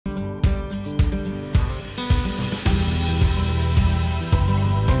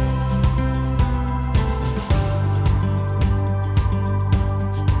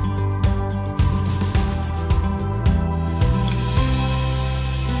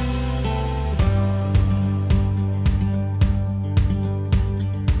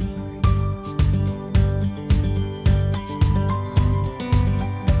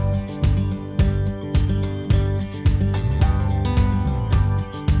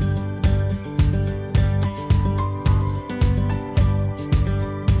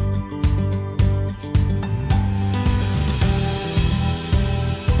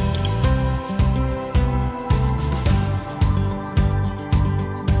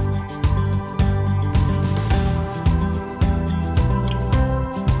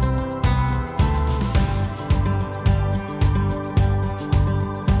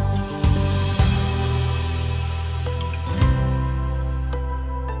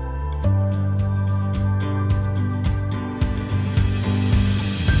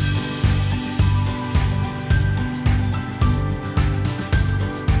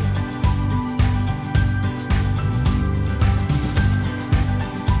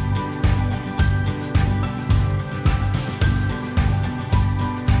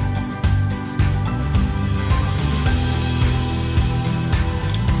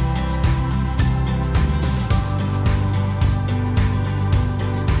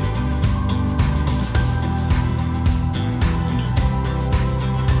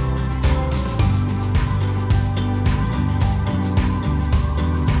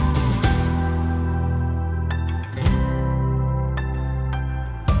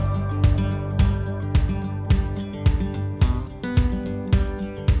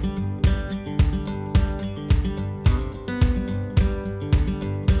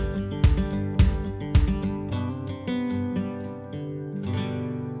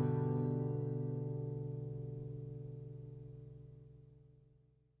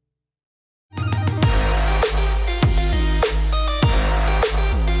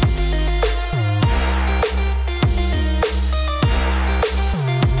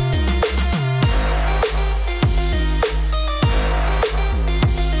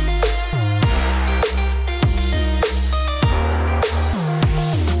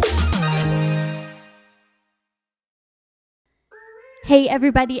Hey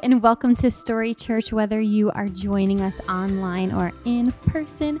everybody, and welcome to Story Church. Whether you are joining us online or in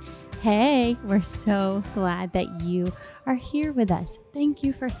person, hey, we're so glad that you are here with us. Thank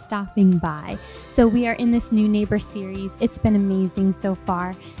you for stopping by. So we are in this new neighbor series. It's been amazing so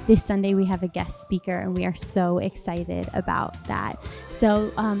far. This Sunday we have a guest speaker and we are so excited about that. So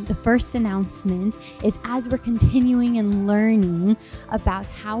the first announcement is, as we're continuing and learning about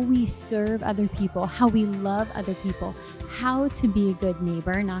how we serve other people, how we love other people, how to be a good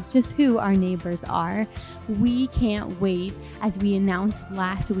neighbor, not just who our neighbors are, we can't wait. As we announced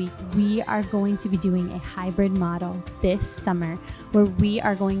last week, we are going to be doing a hybrid model this summer where we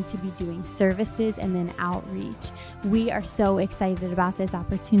are going to be doing services and then outreach. We are so excited about this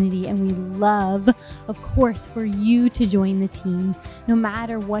opportunity, and we love, of course, for you to join the team. No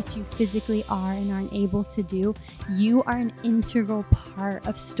matter what you physically are and aren't able to do, you are an integral part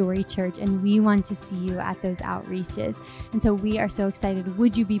of Story Church, and we want to see you at those outreaches. And so we are so excited.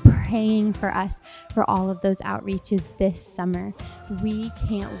 Would you be praying for us for all of those outreaches this summer? We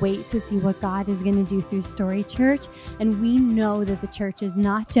can't wait to see what God is going to do through Story Church. And we know that the church is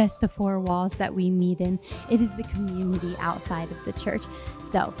not just the four walls that we meet in. It is the community outside of the church.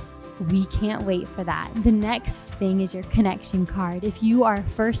 So we can't wait for that. The next thing is your connection card. If you are a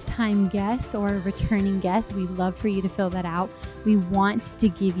first-time guest or a returning guest, we'd love for you to fill that out. We want to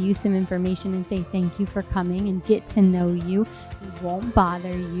give you some information and say thank you for coming and get to know you. We won't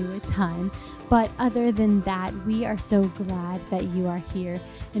bother you a ton. But other than that, we are so glad that you are here,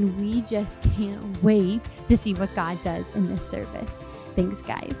 and we just can't wait to see what God does in this service. Thanks,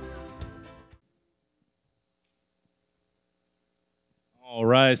 guys. All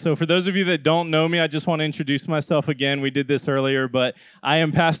right, so for those of you that don't know me, I just want to introduce myself again. We did this earlier, but I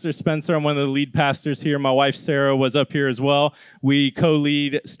am Pastor Spencer. I'm one of the lead pastors here. My wife, Sarah, was up here as well. We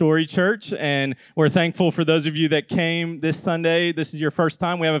co-lead Story Church, and we're thankful for those of you that came this Sunday. This is your first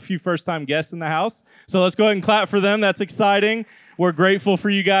time. We have a few first-time guests in the house, so let's go ahead and clap for them. That's exciting. We're grateful for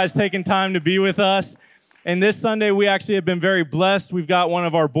you guys taking time to be with us. And this Sunday, we actually have been very blessed. We've got one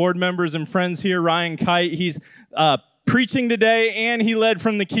of our board members and friends here, Ryan Kite. He's preaching today, and he led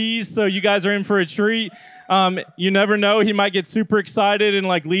from the keys, so you guys are in for a treat. You never know, he might get super excited and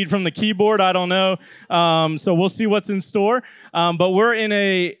lead from the keyboard. I don't know. So we'll see what's in store. But we're in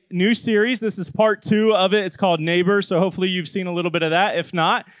a new series. This is part 2 of it. It's called Neighbor, so hopefully you've seen a little bit of that. If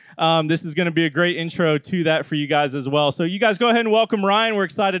not, this is going to be a great intro to that for you guys as well. So you guys go ahead and welcome Ryan. We're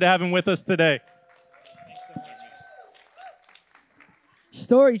excited to have him with us today. Thanks so much.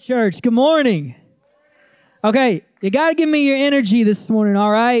 Story Church, good morning. Okay, you got to give me your energy this morning, all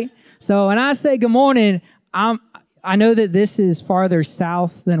right? So when I say good morning, I know that this is farther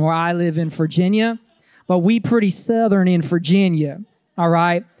south than where I live in Virginia, but we pretty southern in Virginia, all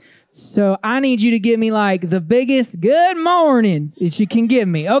right? So I need you to give me the biggest good morning that you can give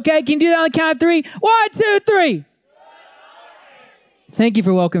me. Okay, can you do that on the count of 3? 1, 2, 3. Thank you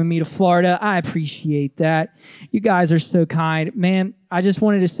for welcoming me to Florida. I appreciate that. You guys are so kind. Man, I just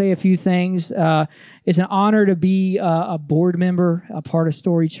wanted to say a few things. It's an honor to be a board member, a part of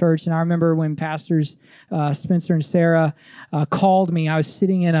Story Church. And I remember when Pastors Spencer and Sarah called me, I was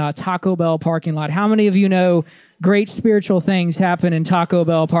sitting in a Taco Bell parking lot. How many of you know great spiritual things happen in Taco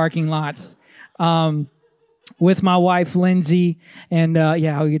Bell parking lots? With my wife, Lindsay, and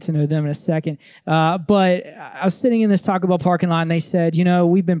yeah, I'll get to know them in a second. But I was sitting in this Taco Bell parking lot, and they said, you know,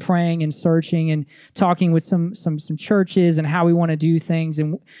 we've been praying and searching and talking with some churches and how we want to do things.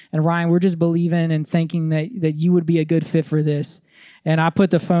 And Ryan, we're just believing and thinking that you would be a good fit for this. And I put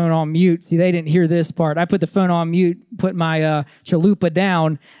the phone on mute. See, they didn't hear this part. I put the phone on mute, put my chalupa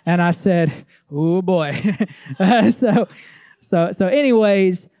down, and I said, oh boy. So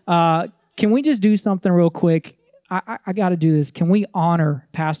anyways, can we just do something real quick? I got to do this. Can we honor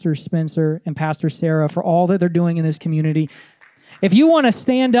Pastor Spencer and Pastor Sarah for all that they're doing in this community? If you want to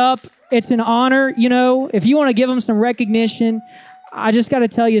stand up, it's an honor. You know, if you want to give them some recognition, I just got to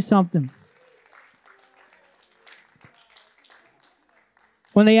tell you something.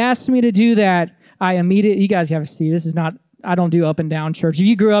 When they asked me to do that, I immediately, you guys have a seat. This is not, I don't do up and down church. If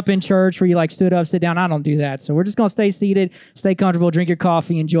you grew up in church where you stood up, sit down, I don't do that. So we're just going to stay seated, stay comfortable, drink your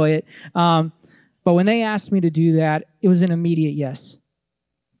coffee, enjoy it. But when they asked me to do that, it was an immediate yes,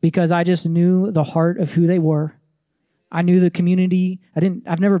 because I just knew the heart of who they were. I knew the community.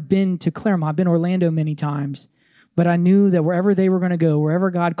 I've never been to Clermont. I've been to Orlando many times, but I knew that wherever they were going to go, wherever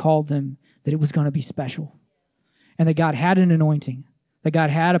God called them, that it was going to be special, and that God had an anointing, that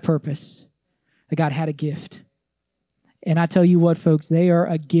God had a purpose, that God had a gift. And I tell you what, folks, they are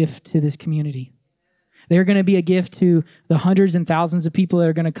a gift to this community. They're going to be a gift to the hundreds and thousands of people that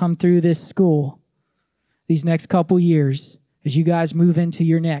are going to come through this school these next couple years. as you guys move into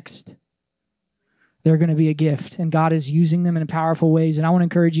your next, they're going to be a gift, and God is using them in powerful ways. And I want to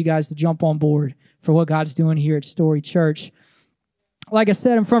encourage you guys to jump on board for what God's doing here at Story Church. Like I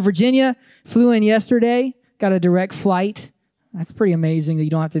said, I'm from Virginia, flew in yesterday, got a direct flight. That's pretty amazing that you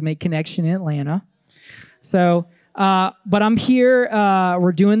don't have to make connection in Atlanta. So, but I'm here.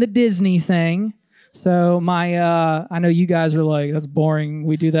 We're doing the Disney thing. So I know you guys are like, that's boring.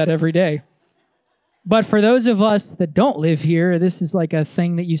 We do that every day. But for those of us that don't live here, this is like a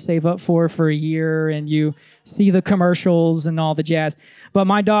thing that you save up for a year, and you see the commercials and all the jazz. But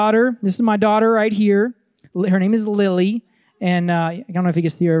this is my daughter right here. Her name is Lily. And I don't know if you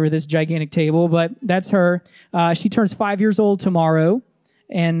can see her over this gigantic table, but that's her. She turns 5 years old tomorrow.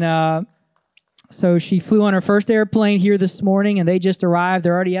 And so she flew on her first airplane here this morning, and they just arrived.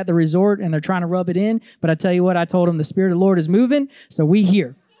 They're already at the resort, and they're trying to rub it in. But I tell you what, I told them the Spirit of the Lord is moving, so we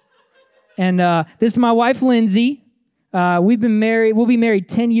here. And this is my wife, Lindsay. We'll be married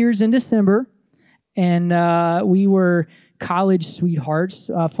 10 years in December. And we were college sweethearts.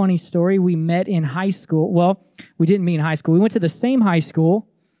 Funny story, we met in high school. Well, we didn't meet in high school. We went to the same high school,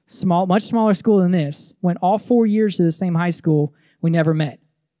 much smaller school than this. Went all 4 years to the same high school. We never met.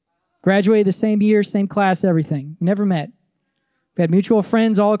 Graduated the same year, same class, everything. Never met. We had mutual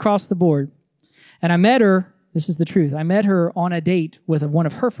friends all across the board. And I met her, this is the truth, I met her on a date with one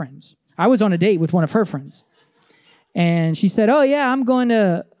of her friends. I was on a date with one of her friends. And she said, oh yeah, I'm going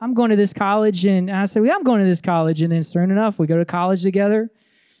to this college. And I said, yeah, I'm going to this college. And then soon enough, we go to college together.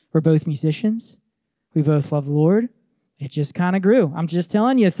 We're both musicians. We both love the Lord. It just kind of grew. I'm just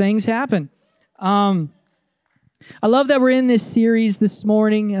telling you, things happen. I love that we're in this series this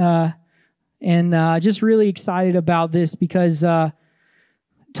morning. And just really excited about this because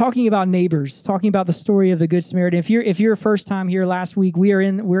talking about neighbors, talking about the story of the Good Samaritan. If you're first time here, last week we're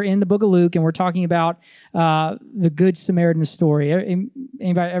in the book of Luke, and we're talking about the Good Samaritan story.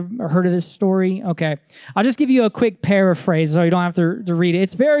 Anybody ever heard of this story? Okay, I'll just give you a quick paraphrase so you don't have to read it.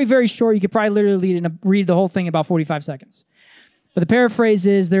 It's very, very short. You could probably literally read the whole thing in about 45 seconds. But the paraphrase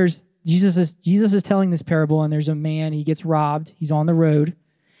is Jesus is telling this parable, and there's a man. He gets robbed. He's on the road.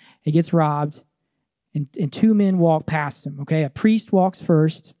 He gets robbed. And two men walk past him, okay? A priest walks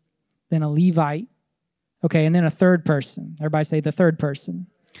first, then a Levite, okay, and then a third person. Everybody say the third person.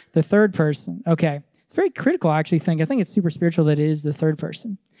 The third person, okay. It's very critical, I actually think. I think it's super spiritual that it is the third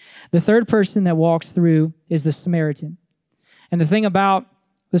person. The third person that walks through is the Samaritan. And the thing about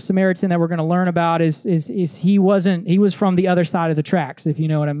the Samaritan that we're going to learn about is he was from the other side of the tracks, if you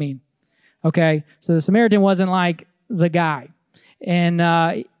know what I mean, okay? So the Samaritan wasn't like the guy.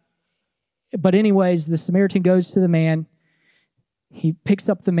 And but anyways, the Samaritan goes to the man. He picks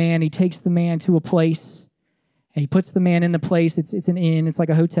up the man. He takes the man to a place. And he puts the man in the place. It's an inn. It's like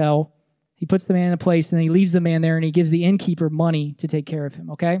a hotel. He puts the man in a place, and then he leaves the man there, and he gives the innkeeper money to take care of him,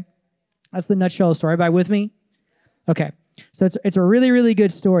 okay? That's the nutshell of the story. Everybody with me? Okay. So it's a really, really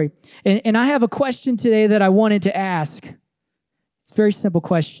good story. And I have a question today that I wanted to ask. It's a very simple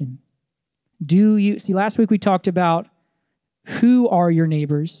question. See, last week we talked about who are your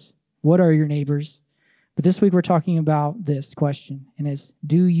neighbors? What are your neighbors? But this week we're talking about this question, and it's,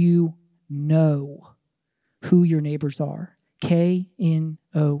 do you know who your neighbors are?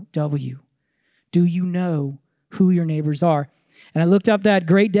 K-N-O-W. Do you know who your neighbors are? And I looked up that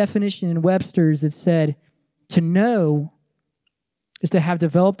great definition in Webster's that said, to know is to have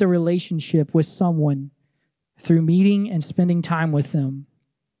developed a relationship with someone through meeting and spending time with them.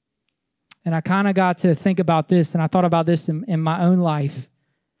 And I kind of got to think about this, and I thought about this in my own life.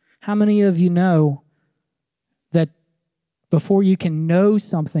 How many of you know that before you can know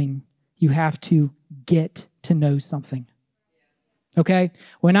something, you have to get to know something? Okay?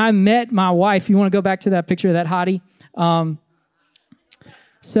 When I met my wife, you want to go back to that picture of that hottie?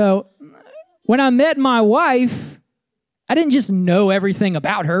 So when I met my wife, I didn't just know everything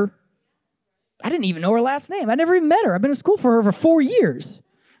about her. I didn't even know her last name. I never even met her. I've been in school for her for 4 years.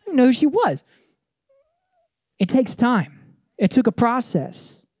 I didn't know who she was. It takes time. It took a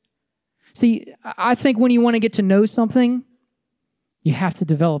process. See, I think when you want to get to know something, you have to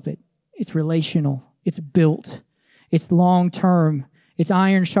develop it. It's relational. It's built. It's long-term. It's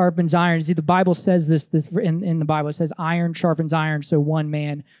iron sharpens iron. See, the Bible says this in the Bible. It says iron sharpens iron, so one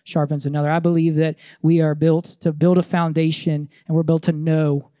man sharpens another. I believe that we are built to build a foundation, and we're built to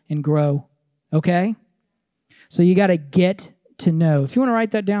know and grow, okay? So you got to get to know. If you want to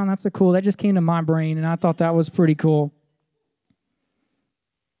write that down, that's cool. That just came to my brain, and I thought that was pretty cool.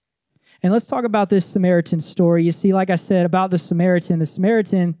 And let's talk about this Samaritan story. You see, like I said about the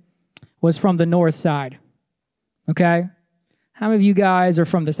Samaritan was from the north side, okay? How many of you guys are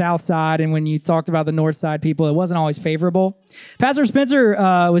from the south side, and when you talked about the north side people, it wasn't always favorable? Pastor Spencer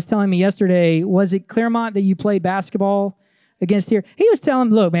was telling me yesterday, was it Clermont that you played basketball against here? He was telling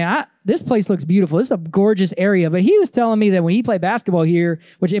me, look, man, this place looks beautiful. This is a gorgeous area. But he was telling me that when he played basketball here,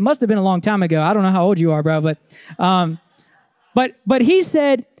 which it must have been a long time ago. I don't know how old you are, bro, but he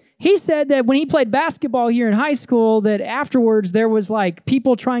said that when he played basketball here in high school, that afterwards there was like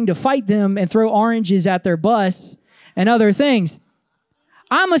people trying to fight them and throw oranges at their bus and other things.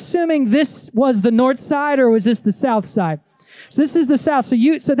 I'm assuming this was the north side, or was this the south side? So this is the south.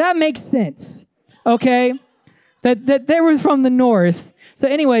 So that makes sense, okay? That they were from the north. So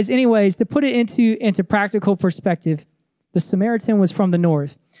anyways, to put it into practical perspective, the Samaritan was from the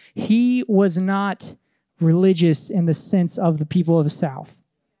north. He was not religious in the sense of the people of the south.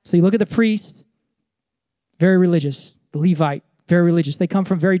 So you look at the priest, very religious. The Levite, very religious. They come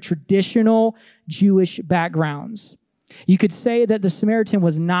from very traditional Jewish backgrounds. You could say that the Samaritan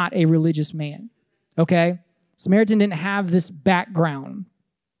was not a religious man, okay? Samaritan didn't have this background.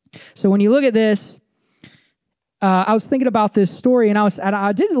 So when you look at this, I was thinking about this story, and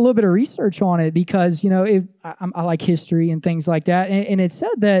I did a little bit of research on it because, I like history and things like that, and it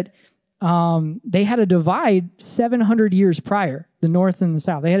said that they had a divide 700 years prior, the north and the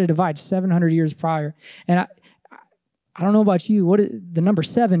south. They had a divide 700 years prior. And I don't know about you, the number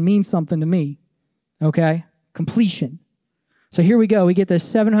 7 means something to me, okay? Completion. So here we go. We get this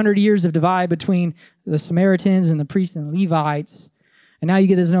 700 years of divide between the Samaritans and the priests and Levites. And now you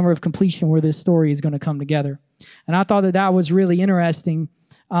get this number of completion where this story is going to come together. And I thought that was really interesting.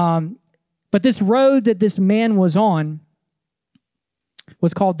 But this road that this man was on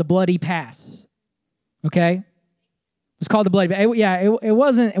was called the Bloody Pass. Okay? It was called the Bloody Pass. It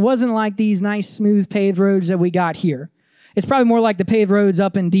wasn't like these nice, smooth paved roads that we got here. It's probably more like the paved roads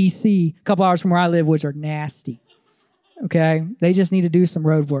up in D.C., a couple hours from where I live, which are nasty. Okay? They just need to do some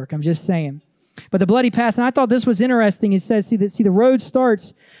road work. I'm just saying. But the Bloody Pass, and I thought this was interesting. It says, see, the road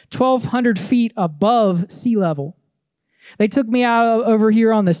starts 1,200 feet above sea level. They took me out over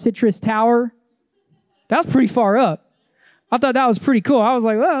here on the Citrus Tower. That's pretty far up. I thought that was pretty cool. I was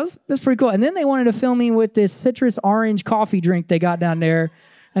like, well, that's pretty cool. And then they wanted to film me with this citrus orange coffee drink they got down there.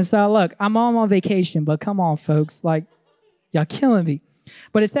 And so, look, I'm on vacation, but come on, folks. Like, y'all killing me.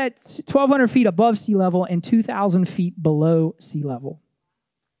 But it's at 1,200 feet above sea level and 2,000 feet below sea level.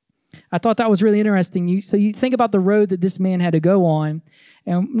 I thought that was really interesting. So you think about the road that this man had to go on,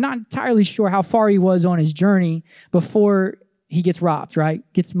 and I'm not entirely sure how far he was on his journey before he gets robbed, right?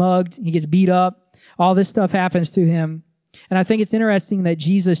 Gets mugged, he gets beat up. All this stuff happens to him. And I think it's interesting that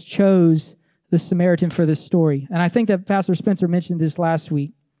Jesus chose the Samaritan for this story. And I think that Pastor Spencer mentioned this last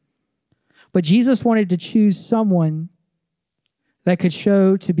week. But Jesus wanted to choose someone that could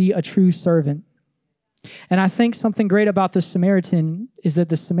show to be a true servant. And I think something great about the Samaritan is that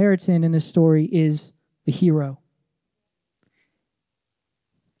the Samaritan in this story is the hero.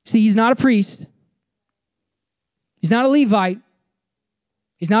 See, he's not a priest. He's not a Levite.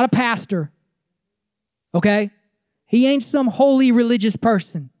 He's not a pastor. Okay? He ain't some holy religious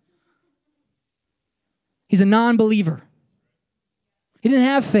person. He's a non-believer. He didn't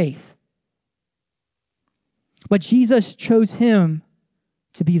have faith. But Jesus chose him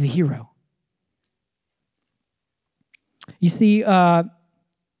to be the hero. You see,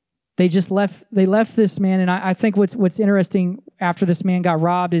 they left this man, and I think what's interesting after this man got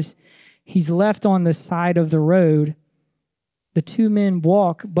robbed is he's left on the side of the road. The two men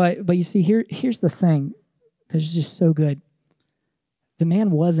walk, but you see, here's the thing that's just so good. The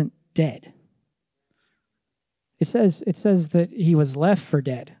man wasn't dead. It says that he was left for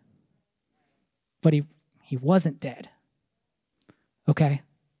dead, but he wasn't dead. Okay?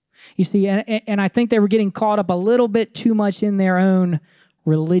 You see, and I think they were getting caught up a little bit too much in their own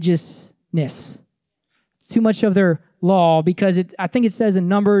religiousness. Too much of their law, because I think it says in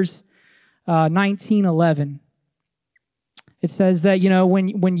Numbers 19:11, it says that,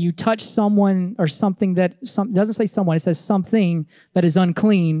 when you touch someone or something it doesn't say someone, it says something that is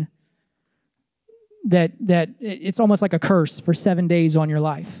unclean, that it's almost like a curse for 7 days on your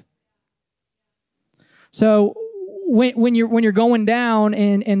life. So when you're going down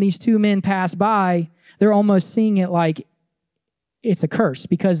and these two men pass by, they're almost seeing it like it's a curse,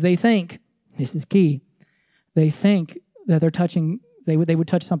 because they think, this is key, they think that they would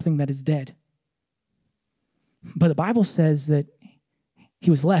touch something that is dead. But the Bible says that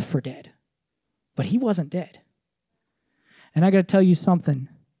he was left for dead, but he wasn't dead. And I got to tell you something.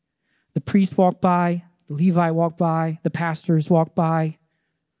 The priest walked by, the Levite walked by, the pastors walked by,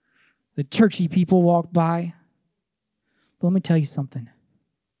 the churchy people walked by. But let me tell you something.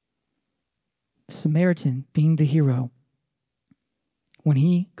 The Samaritan, being the hero, when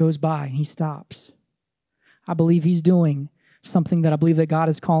he goes by and he stops, I believe he's doing something that I believe that God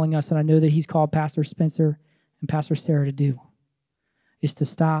is calling us, and I know that he's called Pastor Spencer and Pastor Sarah to do, is to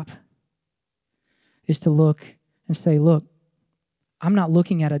stop, is to look and say, look, I'm not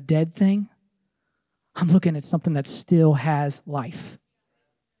looking at a dead thing. I'm looking at something that still has life.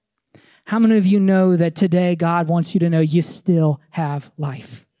 How many of you know that today God wants you to know you still have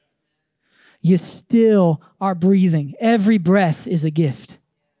life? You still are breathing. Every breath is a gift.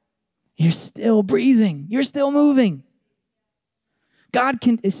 You're still breathing. You're still moving. God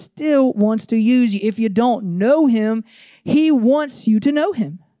still wants to use you. If you don't know him, he wants you to know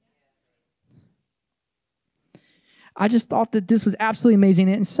him. I just thought that this was absolutely amazing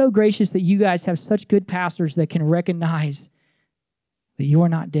and so gracious that you guys have such good pastors that can recognize that you are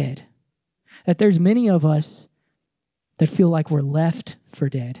not dead. That there's many of us that feel like we're left for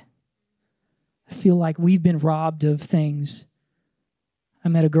dead. I feel like we've been robbed of things. I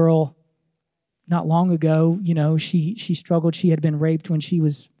met a girl not long ago, she struggled. She had been raped when she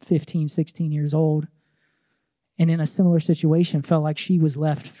was 15, 16 years old. And in a similar situation, felt like she was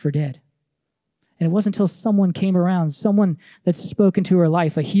left for dead. And it wasn't until someone came around, someone that spoke into her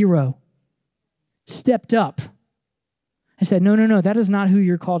life, a hero, stepped up and said, no, that is not who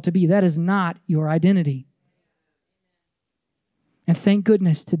you're called to be. That is not your identity. And thank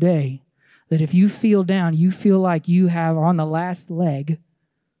goodness today that if you feel down, you feel like you have on the last leg,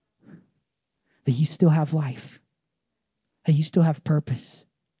 that you still have life, that you still have purpose,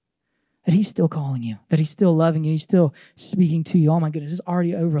 that he's still calling you, that he's still loving you, he's still speaking to you. Oh my goodness, it's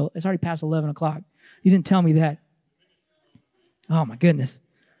already over. It's already past 11 o'clock. You didn't tell me that. Oh my goodness.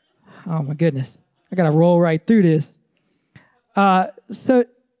 I got to roll right through this. So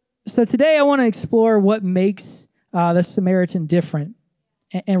today I want to explore what makes the Samaritan different.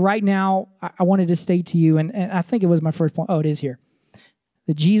 And right now, I wanted to state to you, and I think it was my first point. Oh, it is here.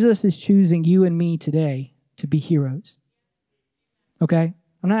 That Jesus is choosing you and me today to be heroes. Okay?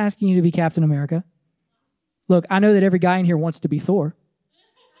 I'm not asking you to be Captain America. Look, I know that every guy in here wants to be Thor.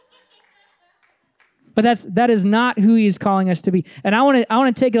 But that is not who he is calling us to be. And I want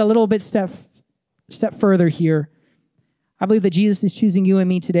to take it a little bit step further here. I believe that Jesus is choosing you and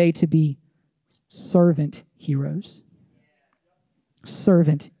me today to be servant heroes.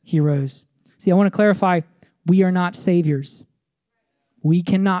 Servant heroes. See, I want to clarify, we are not saviors. We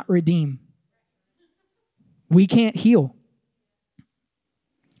cannot redeem. We can't heal.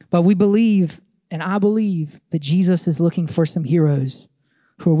 But we believe, and I believe, that Jesus is looking for some heroes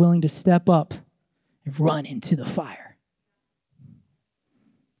who are willing to step up and run into the fire.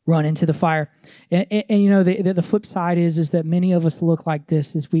 Run into the fire. And the flip side is that many of us look like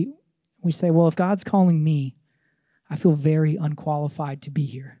this, is we say, well, if God's calling me, I feel very unqualified to be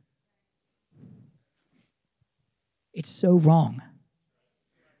here. It's so wrong.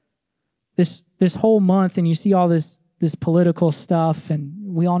 This whole month, and you see all this political stuff,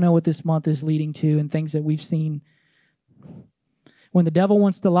 and we all know what this month is leading to and things that we've seen. When the devil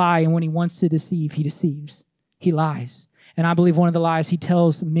wants to lie and when he wants to deceive, he deceives. He lies. And I believe one of the lies he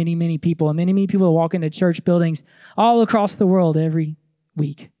tells many, many people, and many, many people that walk into church buildings all across the world every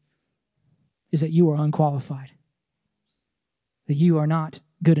week, is that you are unqualified, that you are not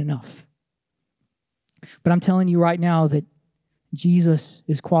good enough. But I'm telling you right now that Jesus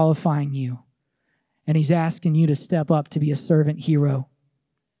is qualifying you, and he's asking you to step up to be a servant hero.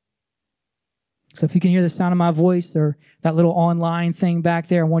 So if you can hear the sound of my voice or that little online thing back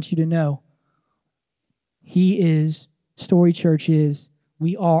there, I want you to know Story Church is,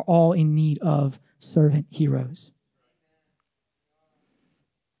 we are all in need of servant heroes.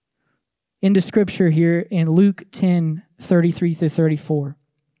 Into scripture here in Luke 10:33-34.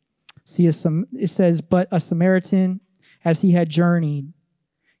 See, it says, but a Samaritan, as he had journeyed,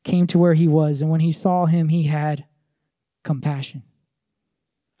 came to where he was, and when he saw him, he had compassion.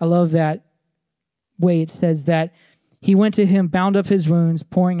 I love that way it says that he went to him, bound up his wounds,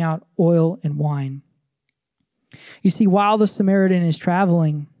 pouring out oil and wine. You see, while the Samaritan is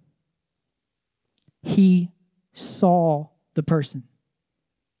traveling, he saw the person.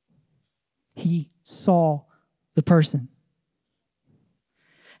 He saw the person.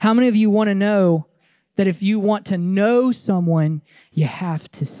 How many of you want to know that if you want to know someone, you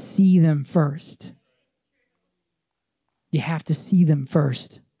have to see them first? You have to see them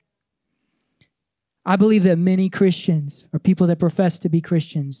first. I believe that many Christians, or people that profess to be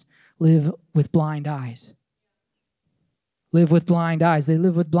Christians, live with blind eyes. Live with blind eyes. They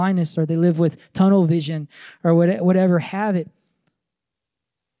live with blindness, or they live with tunnel vision, or whatever have it.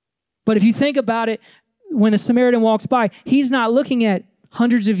 But if you think about it, when the Samaritan walks by, he's not looking at,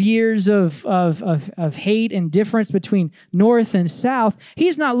 hundreds of years of hate and difference between North and South.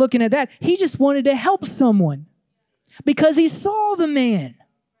 He's not looking at that. He just wanted to help someone because he saw the man.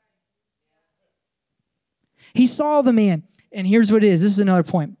 He saw the man. And here's what it is. This is another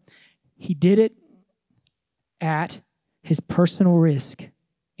point. He did it at his personal risk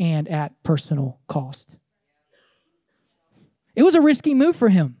and at personal cost. It was a risky move for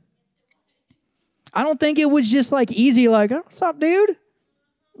him. I don't think it was just like easy, like, oh, what's up, dude?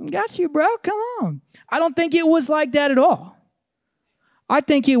 Got you, bro. Come on. I don't think it was like that at all. I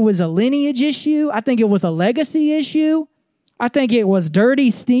think it was a lineage issue. I think it was a legacy issue. I think it was dirty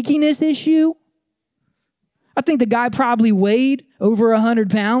stinkiness issue. I think the guy probably weighed over 100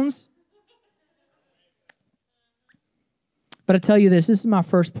 pounds. But I tell you this is my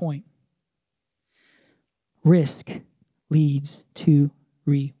first point. Risk leads to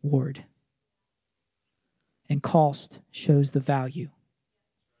reward. And cost shows the value.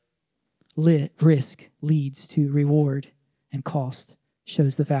 Risk leads to reward, and cost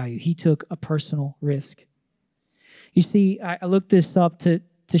shows the value. He took a personal risk. You see, I looked this up to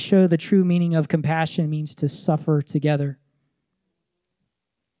show the true meaning of compassion means to suffer together.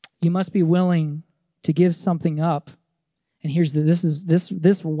 You must be willing to give something up. And this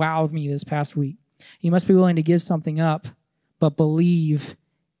wowed me this past week. You must be willing to give something up, but believe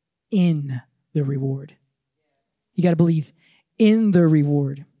in the reward. You got to believe in the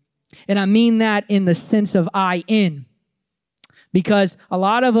reward. And I mean that in the sense of I in. Because a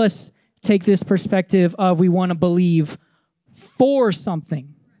lot of us take this perspective of we want to believe for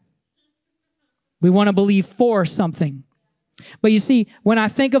something. We want to believe for something. But you see, when I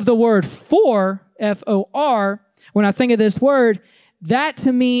think of the word for, F-O-R, when I think of this word, that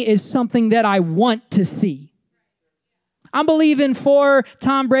to me is something that I want to see. I'm believing for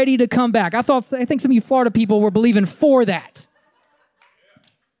Tom Brady to come back. I think some of you Florida people were believing for that.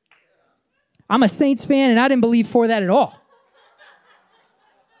 I'm a Saints fan, and I didn't believe for that at all.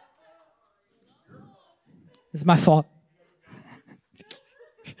 This is my fault.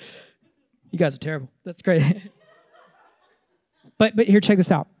 You guys are terrible. That's great. But here, check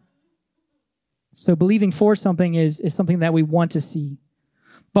this out. So believing for something is something that we want to see.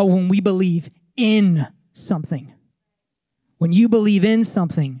 But when we believe in something, when you believe in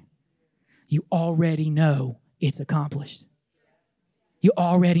something, you already know it's accomplished. You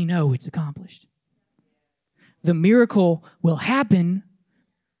already know it's accomplished. The miracle will happen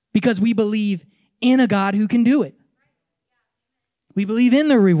because we believe in a God who can do it. We believe in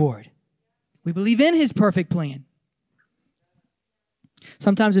the reward. We believe in his perfect plan.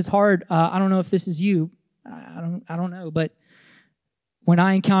 Sometimes it's hard. I don't know if this is you. I don't know. But when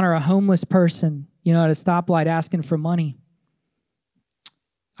I encounter a homeless person, at a stoplight asking for money,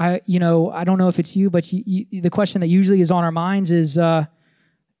 I don't know if it's you, but the question that usually is on our minds is,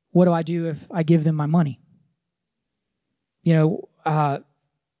 what do I do if I give them my money? You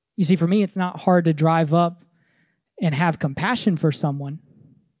see, for me, it's not hard to drive up and have compassion for someone.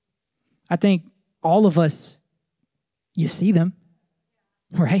 I think all of us, you see them,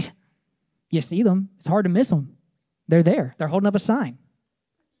 right? You see them. It's hard to miss them. They're there. They're holding up a sign.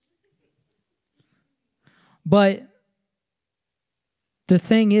 But the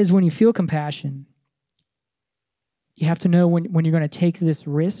thing is, when you feel compassion, you have to know when you're going to take this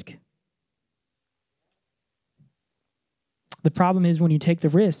risk. The problem is when you take the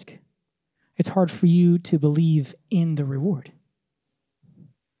risk, it's hard for you to believe in the reward.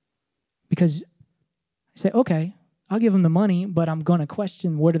 Because I say, okay, I'll give them the money, but I'm going to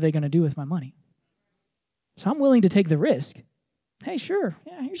question what are they going to do with my money. So I'm willing to take the risk. Hey, sure.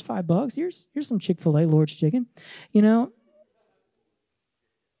 Yeah, here's $5. Here's some Chick-fil-A Lord's chicken.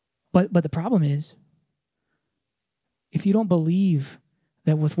 But the problem is, if you don't believe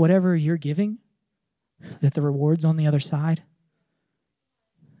that with whatever you're giving, that the reward's on the other side,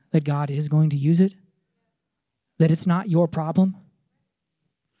 that God is going to use it, that it's not your problem,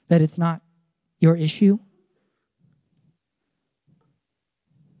 that it's not your issue,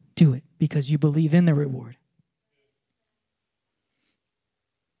 do it because you believe in the reward.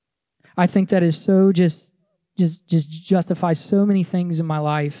 I think that is so just justifies so many things in my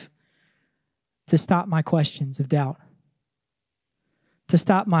life to stop my questions of doubt, to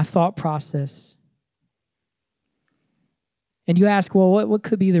stop my thought process. And you ask, well, what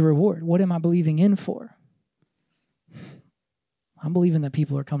could be the reward? What am I believing in for? I'm believing that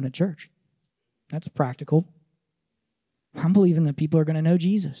people are coming to church. That's practical. I'm believing that people are going to know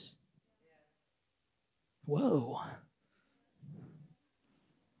Jesus. Whoa.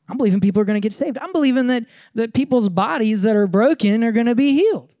 I'm believing people are going to get saved. I'm believing that people's bodies that are broken are going to be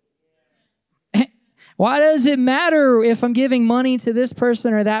healed. Why does it matter if I'm giving money to this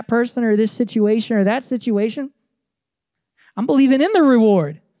person or this situation or that situation? I'm believing in the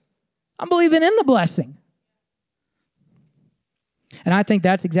reward. I'm believing in the blessing. And I think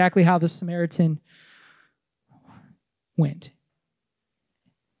that's exactly how the Samaritan went.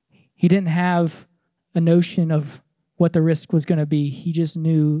 He didn't have a notion of what the risk was going to be. He just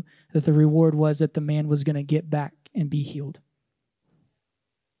knew that the reward was that the man was going to get back and be healed.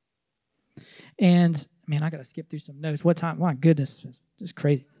 And man, I got to skip through some notes. What time? My goodness, just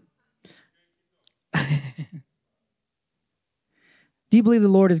crazy. Do you believe the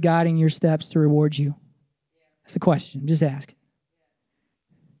Lord is guiding your steps to reward you? That's the question. I'm just asking.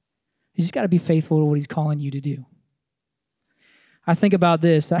 You just got to be faithful to what he's calling you to do. I think about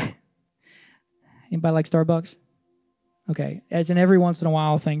this. Anybody like Starbucks? Okay. As an every once in a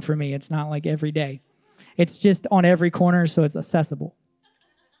while thing for me. It's not like every day. It's just on every corner, so it's accessible.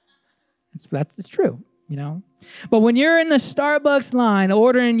 That's true, you know. But when you're in the Starbucks line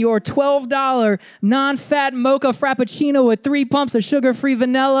ordering your $12 non-fat mocha frappuccino with 3 pumps of sugar-free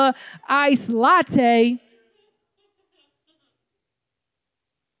vanilla iced latte,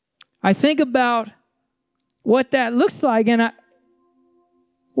 I think about what that looks like, and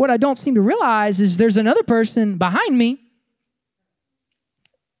what I don't seem to realize is there's another person behind me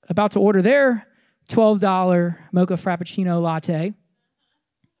about to order their $12 mocha frappuccino latte.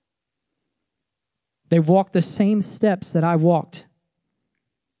 They walked the same steps that I walked.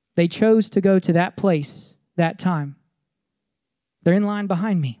 They chose to go to that place, that time. They're in line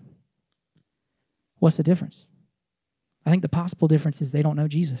behind me. What's the difference? I think the possible difference is they don't know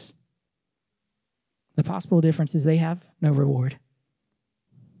Jesus. The possible difference is they have no reward.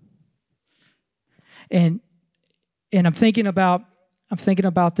 And I'm thinking about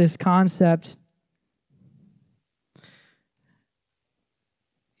this concept.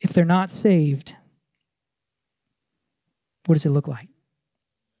 If they're not saved, what does it look like?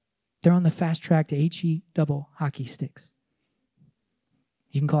 They're on the fast track to HE double hockey sticks.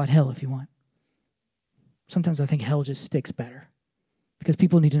 You can call it hell if you want. Sometimes I think hell just sticks better because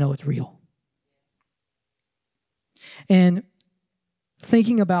people need to know it's real. And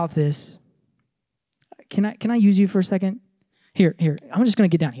thinking about this, can I use you for a second? Here. I'm just going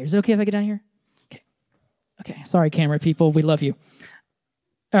to get down here. Is it okay if I get down here? Okay. Sorry, camera people. We love you.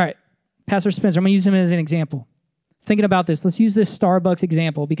 All right. Pastor Spencer, I'm going to use him as an example. Thinking about this, let's use this Starbucks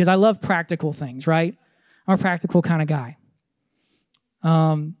example because I love practical things, right? I'm a practical kind of guy.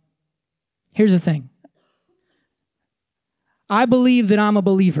 Here's the thing. I believe that I'm a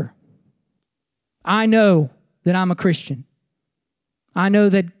believer. I know that I'm a Christian. I know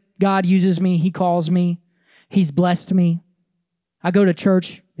that God uses me. He calls me. He's blessed me. I go to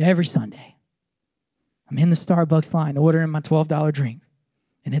church every Sunday. I'm in the Starbucks line ordering my $12 drink,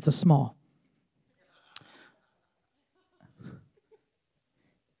 and it's a small.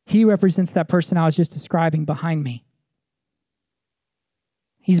 He represents that person I was just describing behind me.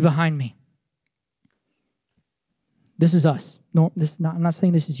 He's behind me. This is us. No, I'm not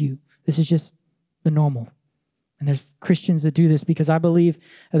saying this is you. This is just the normal. And there's Christians that do this because I believe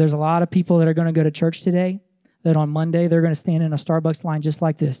that there's a lot of people that are going to go to church today that on Monday they're going to stand in a Starbucks line just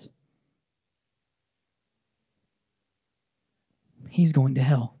like this. He's going to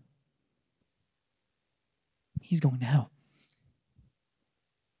hell. He's going to hell.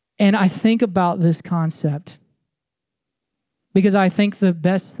 And I think about this concept because I think the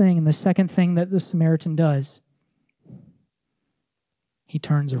best thing and the second thing that the Samaritan does, he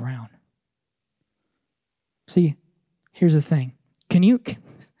turns around. See, here's the thing. Can you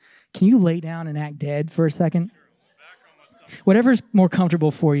lay down and act dead for a second? Whatever's more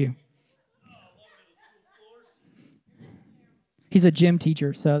comfortable for you. He's a gym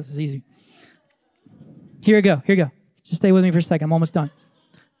teacher, so this is easy. Here we go. Just stay with me for a second. I'm almost done.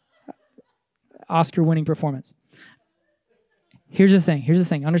 Oscar-winning performance. Here's the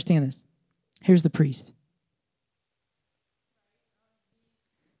thing. Understand this. Here's the priest.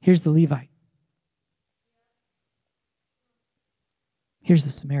 Here's the Levite. Here's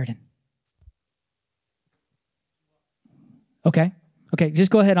the Samaritan. Okay,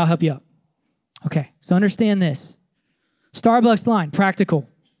 just go ahead. I'll help you out. Okay, so understand this. Starbucks line, practical.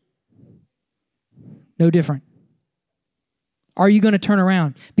 No different. Are you going to turn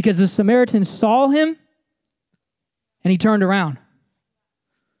around? Because the Samaritan saw him and he turned around.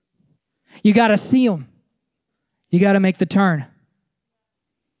 You got to see him. You got to make the turn.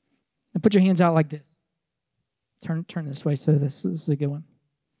 Now put your hands out like this. Turn this way so this is a good one.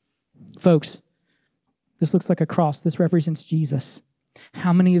 Folks, this looks like a cross. This represents Jesus.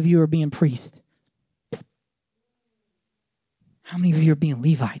 How many of you are being priests? How many of you are being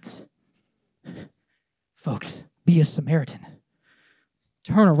Levites? Folks, be a Samaritan.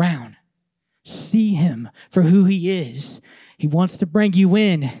 Turn around. See him for who he is. He wants to bring you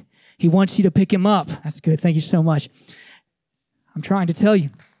in. He wants you to pick him up. That's good. Thank you so much. I'm trying to tell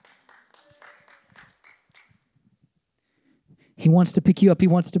you. He wants to pick you up. He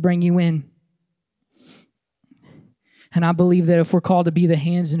wants to bring you in. And I believe that if we're called to be the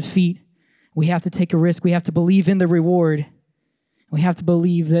hands and feet, we have to take a risk. We have to believe in the reward. We have to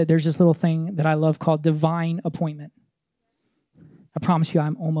believe that there's this little thing that I love called divine appointment. I promise you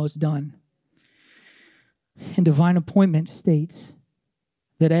I'm almost done. And divine appointment states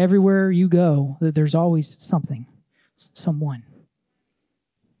that everywhere you go, that there's always something, someone.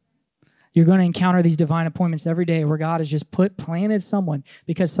 You're going to encounter these divine appointments every day where God has just planted someone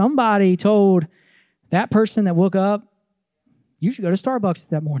because somebody told that person that woke up, you should go to Starbucks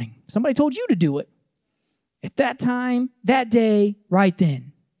that morning. Somebody told you to do it. At that time, that day, right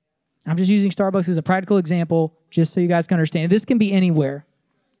then. I'm just using Starbucks as a practical example just so you guys can understand. This can be anywhere.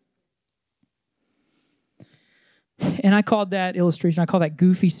 And I called that illustration, I call that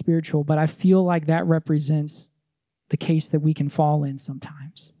goofy spiritual, but I feel like that represents the case that we can fall in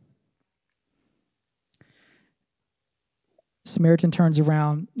sometimes. Samaritan turns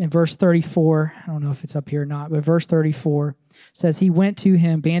around in verse 34. I don't know if it's up here or not, but verse 34 says, he went to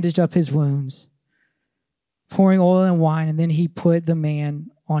him, bandaged up his wounds, pouring oil and wine, and then he put the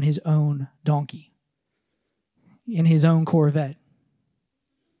man on his own donkey, in his own Corvette.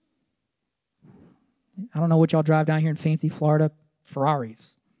 I don't know what y'all drive down here in fancy Florida,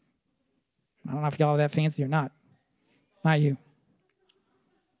 Ferraris. I don't know if y'all are that fancy or not. Not you.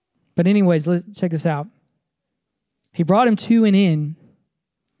 But anyways, let's check this out. He brought him to an inn,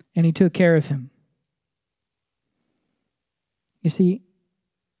 and he took care of him. You see,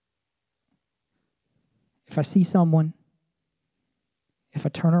 if I see someone, if I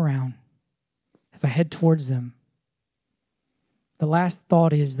turn around, if I head towards them, the last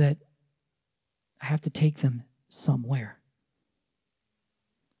thought is that I have to take them somewhere.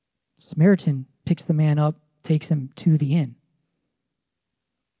 Samaritan picks the man up, takes him to the inn.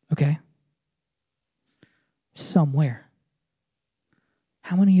 Okay? Somewhere.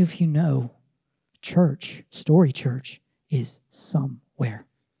 How many of you know church, Story Church, is somewhere?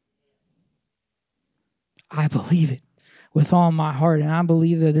 I believe it with all my heart, and I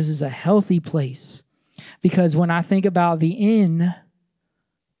believe that this is a healthy place. Because when I think about the inn,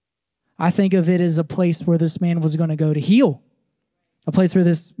 I think of it as a place where this man was going to go to heal, a place where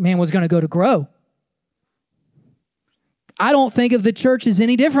this man was going to go to grow. I don't think of the church as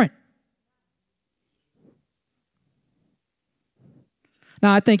any different.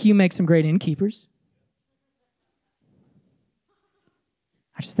 Now, I think you make some great innkeepers.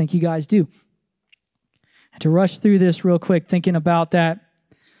 I just think you guys do. And to rush through this real quick, thinking about that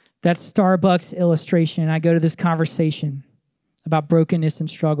Starbucks illustration, I go to this conversation about brokenness and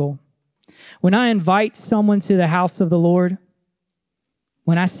struggle. When I invite someone to the house of the Lord,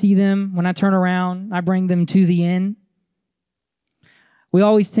 when I see them, when I turn around, I bring them to the inn, we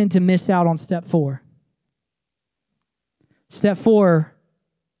always tend to miss out on step 4. Step 4,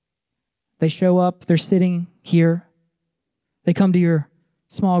 they show up, they're sitting here, they come to your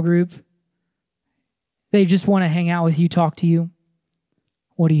small group, they just want to hang out with you, talk to you.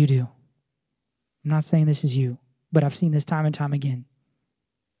 What do? I'm not saying this is you, but I've seen this time and time again.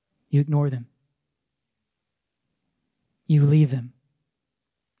 You ignore them. You leave them.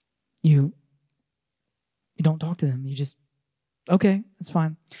 You don't talk to them. You just, okay, that's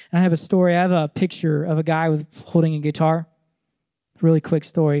fine. And I have a story. I have a picture of a guy holding a guitar. Really quick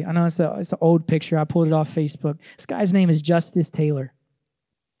story. I know it's an old picture. I pulled it off Facebook. This guy's name is Justice Taylor.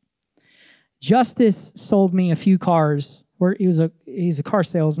 Justice sold me a few cars. He's a car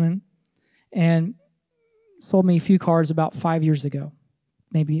salesman, and sold me a few cars about 5 years ago.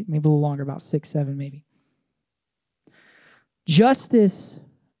 Maybe a little longer, about 6, 7 maybe. Justice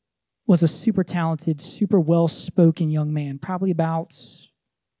was a super talented, super well-spoken young man, probably about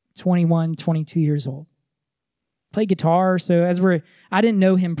 21, 22 years old. Played guitar, so I didn't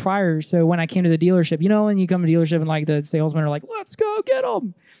know him prior, so when I came to the dealership, when you come to the dealership and like the salesmen are like, let's go get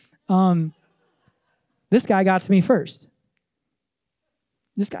him. This guy got to me first.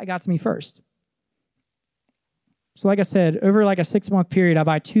 So like I said, over like a 6-month period, I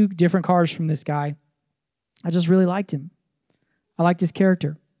buy 2 different cars from this guy. I just really liked him. I liked his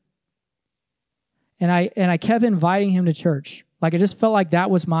character. And I kept inviting him to church. Like I just felt like that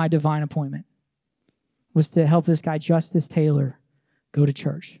was my divine appointment, was to help this guy, Justice Taylor, go to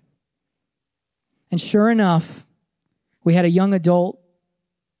church. And sure enough, we had a young adult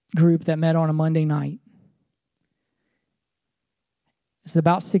group that met on a Monday night. This is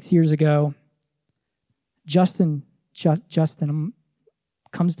about 6 years ago. Justin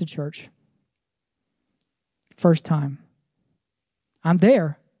comes to church. First time. I'm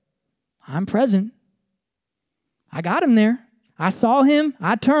there. I'm present. I got him there. I saw him.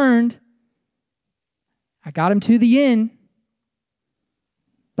 I turned. I got him to the inn.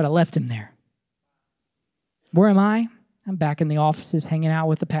 But I left him there. Where am I? I'm back in the offices hanging out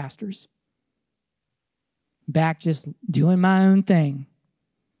with the pastors. Back just doing my own thing.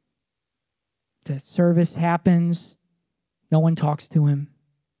 The service happens. No one talks to him.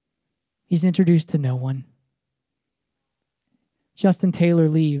 He's introduced to no one. Justin Taylor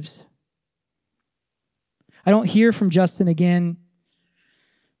leaves. I don't hear from Justin again.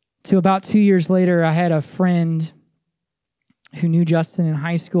 To about 2 years later, I had a friend who knew Justin in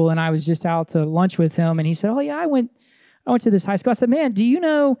high school, and I was just out to lunch with him, and he said, oh yeah, I went to this high school. I said, man, do you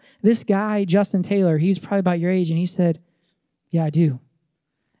know this guy, Justin Taylor? He's probably about your age. And he said, yeah, I do.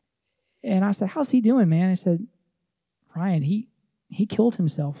 And I said, how's he doing, man? I said, Ryan, he killed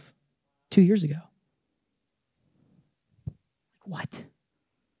himself 2 years ago. What?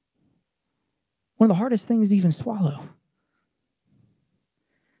 One of the hardest things to even swallow.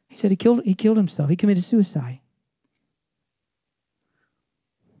 He said he killed himself. He committed suicide.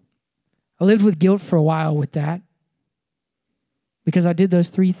 I lived with guilt for a while with that because I did those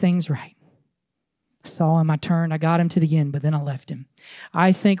three things right. I saw him, I turned, I got him to the end, but then I left him.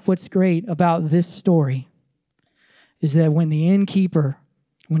 I think what's great about this story is that when the innkeeper,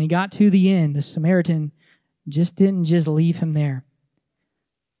 when he got to the inn, the Samaritan didn't just leave him there.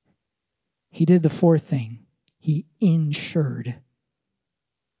 He did the fourth thing. He insured.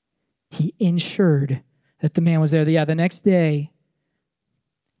 He insured that the man was there. Yeah, the next day,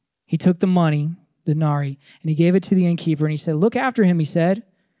 he took the money, the denarii, and he gave it to the innkeeper, and he said, look after him, he said,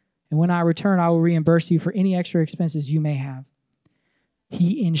 and when I return, I will reimburse you for any extra expenses you may have.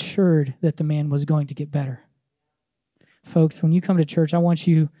 He ensured that the man was going to get better. Folks, when you come to church, I want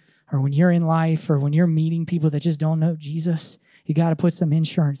you, or when you're in life, or when you're meeting people that just don't know Jesus, you got to put some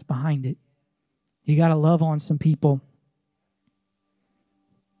insurance behind it. You got to love on some people.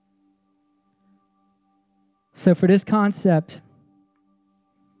 So for this concept,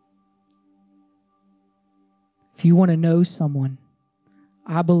 if you want to know someone,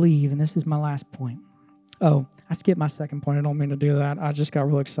 I believe, and this is my last point. Oh, I skipped my second point. I don't mean to do that. I just got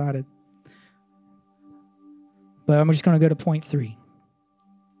real excited. But I'm just going to go to point 3.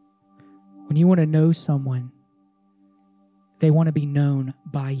 When you want to know someone, they want to be known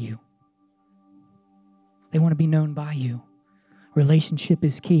by you. They want to be known by you. Relationship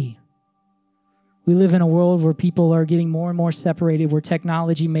is key. We live in a world where people are getting more and more separated, where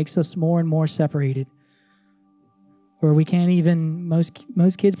technology makes us more and more separated, where we can't even,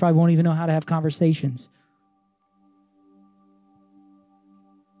 most kids probably won't even know how to have conversations.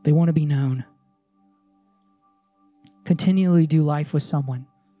 They want to be known. Continually do life with someone.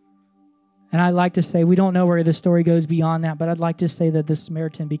 And I'd like to say, we don't know where the story goes beyond that, but I'd like to say that the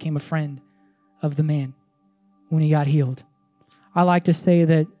Samaritan became a friend of the man when he got healed. I like to say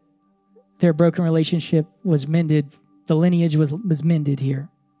that their broken relationship was mended. The lineage was mended here.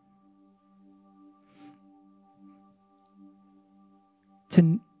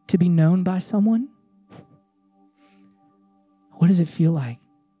 To be known by someone, what does it feel like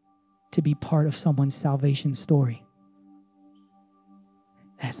to be part of someone's salvation story?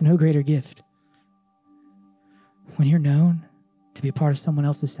 That's no greater gift. When you're known to be a part of someone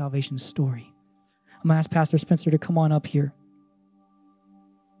else's salvation story. I'm going to ask Pastor Spencer to come on up here.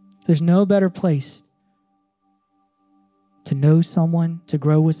 There's no better place to know someone, to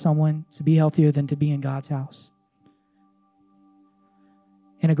grow with someone, to be healthier than to be in God's house.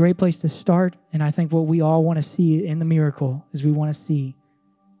 And a great place to start, and I think what we all want to see in the miracle is we want to see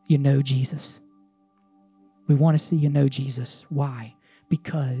you know Jesus. We want to see you know Jesus. Why?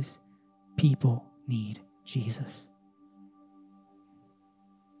 Because people need Jesus.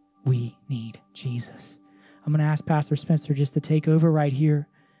 We need Jesus. I'm going to ask Pastor Spencer just to take over right here,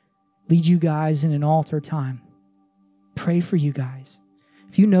 lead you guys in an altar time. Pray for you guys.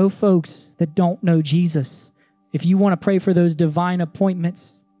 If you know folks that don't know Jesus, if you want to pray for those divine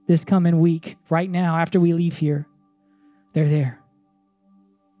appointments this coming week, right now, after we leave here, they're there.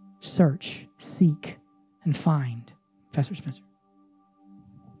 Search, seek, and find. Pastor Spencer.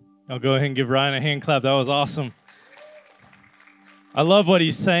 I'll go ahead and give Ryan a hand clap. That was awesome. I love what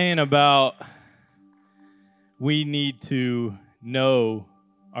he's saying about we need to know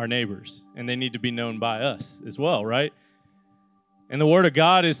our neighbors, and they need to be known by us as well, right? And the Word of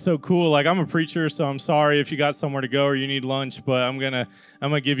God is so cool. Like, I'm a preacher, so I'm sorry if you got somewhere to go or you need lunch, but I'm gonna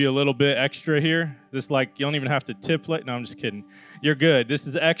give you a little bit extra here. This, like, you don't even have to tip it. No, I'm just kidding. You're good. This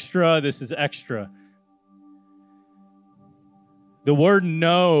is extra. This is extra. The word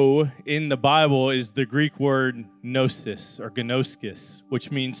know in the Bible is the Greek word gnosis or gnoskis, which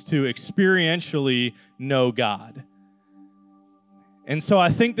means to experientially know God. And so I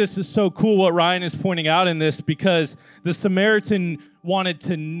think this is so cool what Ryan is pointing out in this, because the Samaritan wanted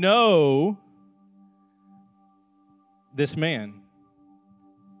to know this man.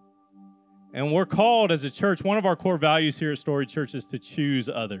 And we're called as a church, one of our core values here at Story Church is to choose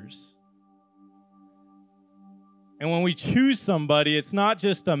others. And when we choose somebody, it's not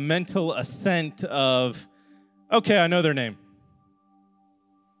just a mental assent of, okay, I know their name.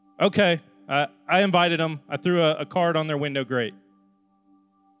 Okay, I invited them. I threw a card on their window, great.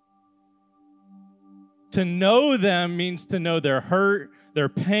 To know them means to know their hurt, their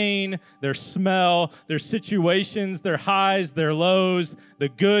pain, their smell, their situations, their highs, their lows, the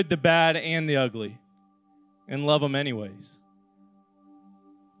good, the bad, and the ugly, and love them anyways.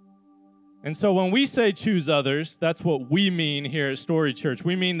 And so when we say choose others, that's what we mean here at Story Church.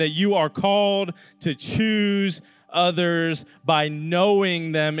 We mean that you are called to choose others by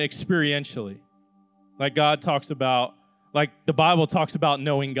knowing them experientially. Like God talks about, like the Bible talks about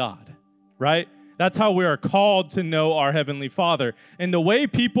knowing God, right? That's how we are called to know our Heavenly Father. And the way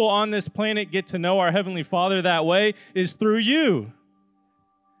people on this planet get to know our Heavenly Father that way is through you.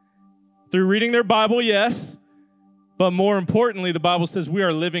 Through reading their Bible, yes. But more importantly, the Bible says we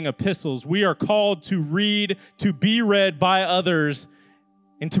are living epistles. We are called to read, to be read by others,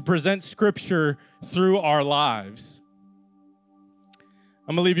 and to present Scripture through our lives.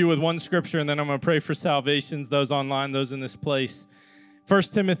 I'm going to leave you with one scripture, and then I'm going to pray for salvations, those online, those in this place. 1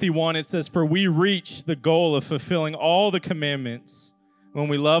 Timothy 1, it says, "For we reach the goal of fulfilling all the commandments when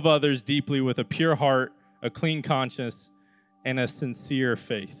we love others deeply with a pure heart, a clean conscience, and a sincere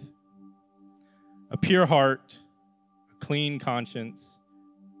faith." A pure heart, clean conscience,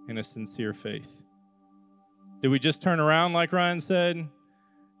 and a sincere faith. Did we just turn around like Ryan said?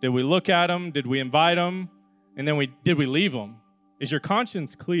 Did we look at them? Did we invite them? And then did we leave them? Is your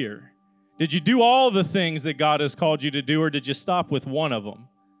conscience clear? Did you do all the things that God has called you to do, or did you stop with one of them?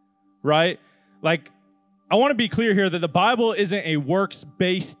 Right? Like, I want to be clear here that the Bible isn't a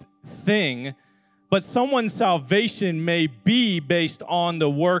works-based thing, but someone's salvation may be based on the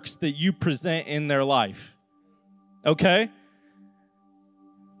works that you present in their life. Okay?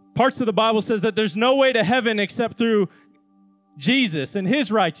 Parts of the Bible says that there's no way to heaven except through Jesus and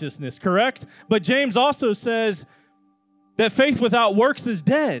his righteousness, correct? But James also says that faith without works is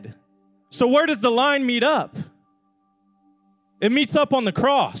dead. So where does the line meet up? It meets up on the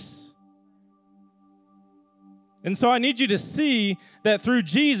cross. And so I need you to see that through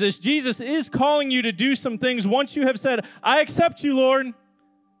Jesus, Jesus is calling you to do some things once you have said, "I accept you, Lord."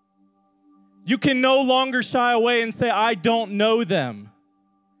 You can no longer shy away and say, "I don't know them."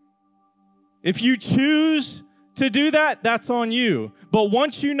 If you choose to do that, that's on you. But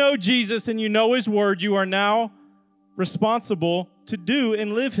once you know Jesus and you know his word, you are now responsible to do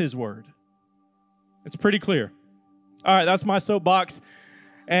and live his word. It's pretty clear. All right, that's my soapbox.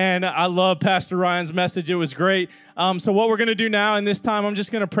 And I love Pastor Ryan's message. It was great. So what we're going to do now in this time, I'm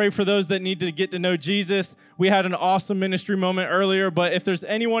just going to pray for those that need to get to know Jesus. We had an awesome ministry moment earlier, but if there's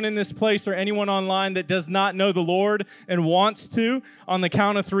anyone in this place or anyone online that does not know the Lord and wants to, on the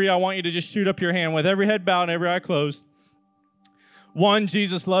count of 3, I want you to just shoot up your hand with every head bowed and every eye closed. 1,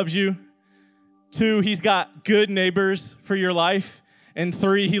 Jesus loves you. 2, he's got good neighbors for your life. And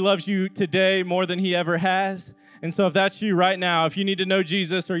 3, he loves you today more than he ever has. And so if that's you right now, if you need to know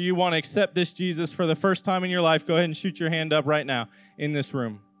Jesus or you want to accept this Jesus for the first time in your life, go ahead and shoot your hand up right now in this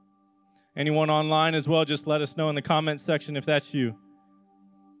room. Anyone online as well, just let us know in the comments section if that's you.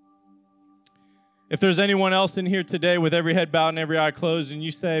 If there's anyone else in here today with every head bowed and every eye closed and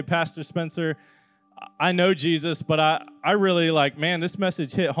you say, "Pastor Spencer, I know Jesus, but I really this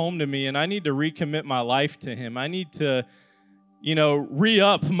message hit home to me and I need to recommit my life to him. I need to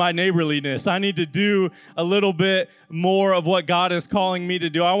re-up my neighborliness. I need to do a little bit more of what God is calling me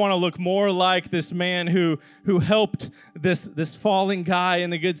to do. I want to look more like this man who helped this falling guy in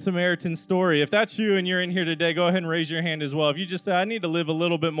the Good Samaritan story." If that's you and you're in here today, go ahead and raise your hand as well. If you just say, "I need to live a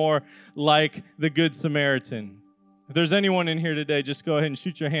little bit more like the Good Samaritan." If there's anyone in here today, just go ahead and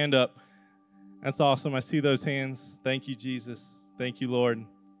shoot your hand up. That's awesome. I see those hands. Thank you, Jesus. Thank you, Lord.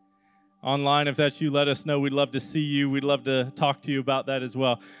 Online, if that's you, let us know. We'd love to see you. We'd love to talk to you about that as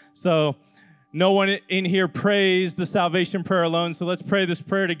well. So no one in here prays the salvation prayer alone, so let's pray this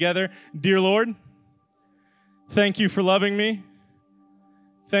prayer together. Dear Lord, thank you for loving me.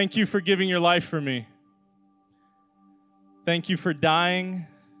 Thank you for giving your life for me. Thank you for dying,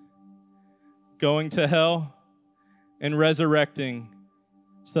 going to hell, and resurrecting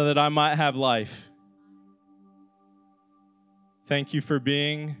so that I might have life. Thank you for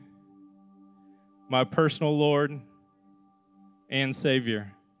being my personal Lord and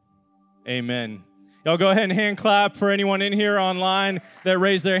Savior. Amen. Y'all go ahead and hand clap for anyone in here online that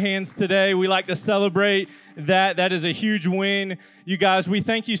raised their hands today. We like to celebrate that. That is a huge win. You guys, we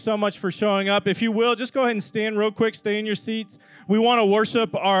thank you so much for showing up. If you will, just go ahead and stand real quick. Stay in your seats. We want to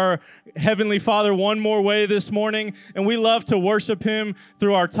worship our Heavenly Father one more way this morning, and we love to worship Him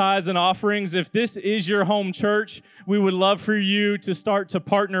through our tithes and offerings. If this is your home church, we would love for you to start to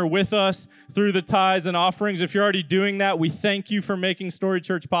partner with us through the tithes and offerings. If you're already doing that, we thank you for making Story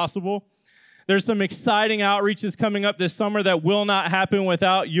Church possible. There's some exciting outreaches coming up this summer that will not happen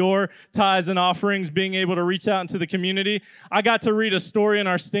without your tithes and offerings being able to reach out into the community. I got to read a story in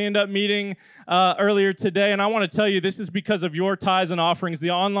our stand-up meeting earlier today, and I want to tell you this is because of your tithes and offerings. The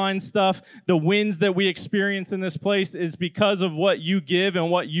online stuff, the wins that we experience in this place is because of what you give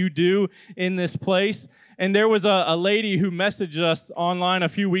and what you do in this place. And there was a lady who messaged us online a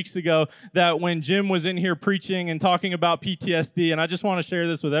few weeks ago that when Jim was in here preaching and talking about PTSD, and I just want to share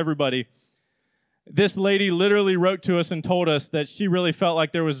this with everybody. This lady literally wrote to us and told us that she really felt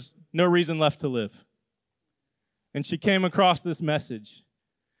like there was no reason left to live. And she came across this message,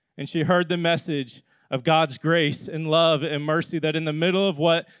 and she heard the message of God's grace and love and mercy, that in the middle of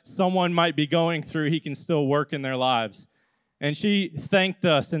what someone might be going through, He can still work in their lives. And she thanked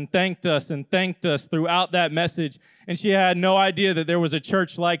us and thanked us and thanked us throughout that message. And she had no idea that there was a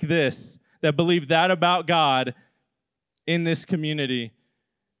church like this that believed that about God in this community.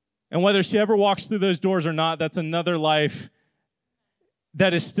 And whether she ever walks through those doors or not, that's another life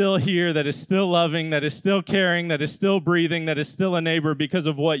that is still here, that is still loving, that is still caring, that is still breathing, that is still a neighbor because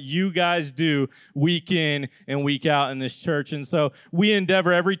of what you guys do week in and week out in this church. And so we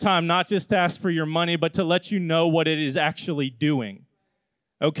endeavor every time not just to ask for your money, but to let you know what it is actually doing.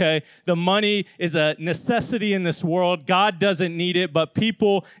 Okay? The money is a necessity in this world. God doesn't need it, but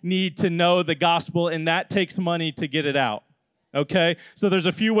people need to know the gospel, and that takes money to get it out. Okay, so there's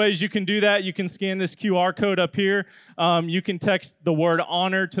a few ways you can do that. You can scan this QR code up here. You can text the word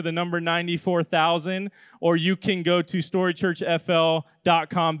honor to the number 94,000, or you can go to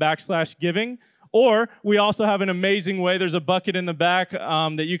storychurchfl.com/giving. Or we also have an amazing way. There's a bucket in the back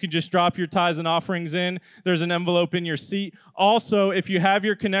that you can just drop your tithes and offerings in. There's an envelope in your seat. Also, if you have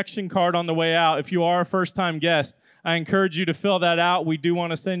your connection card on the way out, if you are a first-time guest, I encourage you to fill that out. We do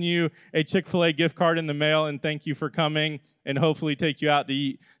want to send you a Chick-fil-A gift card in the mail, and thank you for coming and hopefully take you out to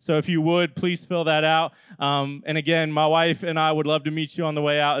eat. So if you would, please fill that out. And again, my wife and I would love to meet you on the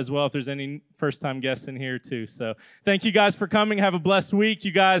way out as well if there's any first-time guests in here too. So thank you guys for coming. Have a blessed week.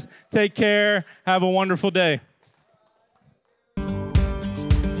 You guys take care. Have a wonderful day.